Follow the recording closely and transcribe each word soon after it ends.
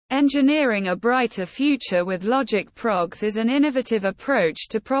Engineering a brighter future with LogicProgs is an innovative approach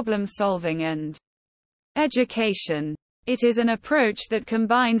to problem solving and education. It is an approach that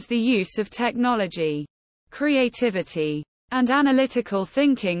combines the use of technology, creativity, and analytical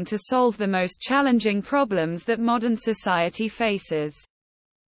thinking to solve the most challenging problems that modern society faces.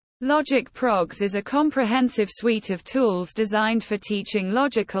 LogicProgs is a comprehensive suite of tools designed for teaching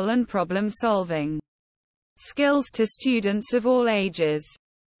logical and problem-solving skills to students of all ages.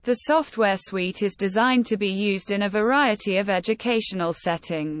 The software suite is designed to be used in a variety of educational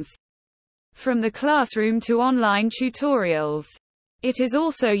settings, from the classroom to online tutorials. It is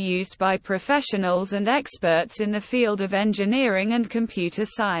also used by professionals and experts in the field of engineering and computer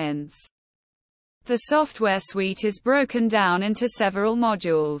science. The software suite is broken down into several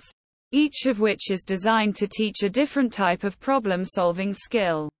modules, each of which is designed to teach a different type of problem-solving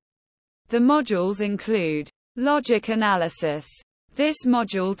skill. The modules include logic analysis. This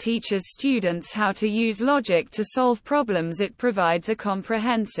module teaches students how to use logic to solve problems. It provides a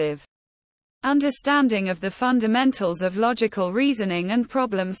comprehensive understanding of the fundamentals of logical reasoning and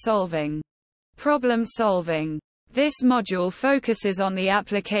problem solving. Problem solving. This module focuses on the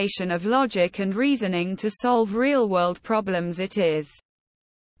application of logic and reasoning to solve real-world problems. It is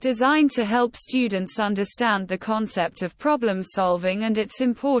designed to help students understand the concept of problem solving and its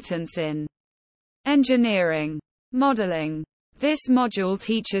importance in engineering. Modeling. This module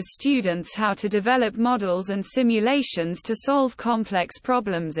teaches students how to develop models and simulations to solve complex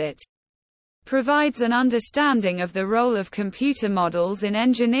problems. It provides an understanding of the role of computer models in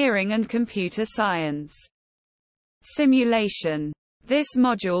engineering and computer science. Simulation. This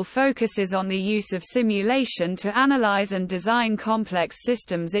module focuses on the use of simulation to analyze and design complex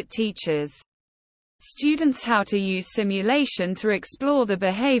systems. It teaches students how to use simulation to explore the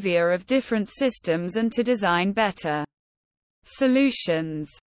behavior of different systems and to design better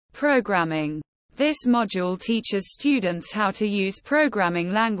solutions. Programming. This module teaches students how to use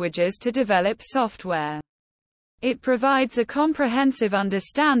programming languages to develop software. It provides a comprehensive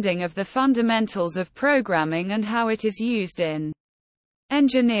understanding of the fundamentals of programming and how it is used in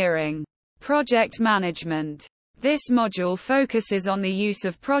engineering. Project management. This module focuses on the use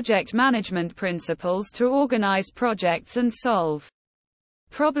of project management principles to organize projects and solve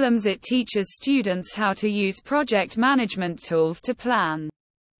problems. It teaches students how to use project management tools to plan,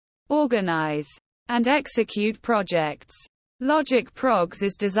 organize, and execute projects. LogicProgs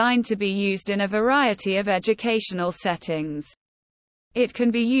is designed to be used in a variety of educational settings. It can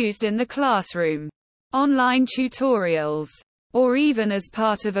be used in the classroom, online tutorials, or even as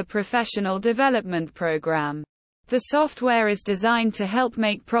part of a professional development program. The software is designed to help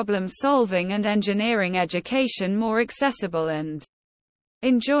make problem-solving and engineering education more accessible and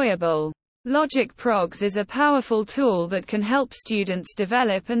enjoyable. LogicProgs is a powerful tool that can help students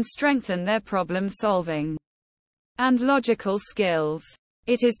develop and strengthen their problem-solving and logical skills.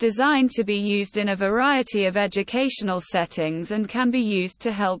 It is designed to be used in a variety of educational settings and can be used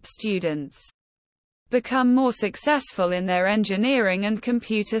to help students become more successful in their engineering and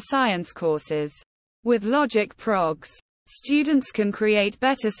computer science courses. With LogicProgs, students can create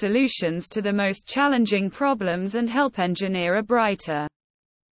better solutions to the most challenging problems and help engineer a brighter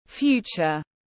future.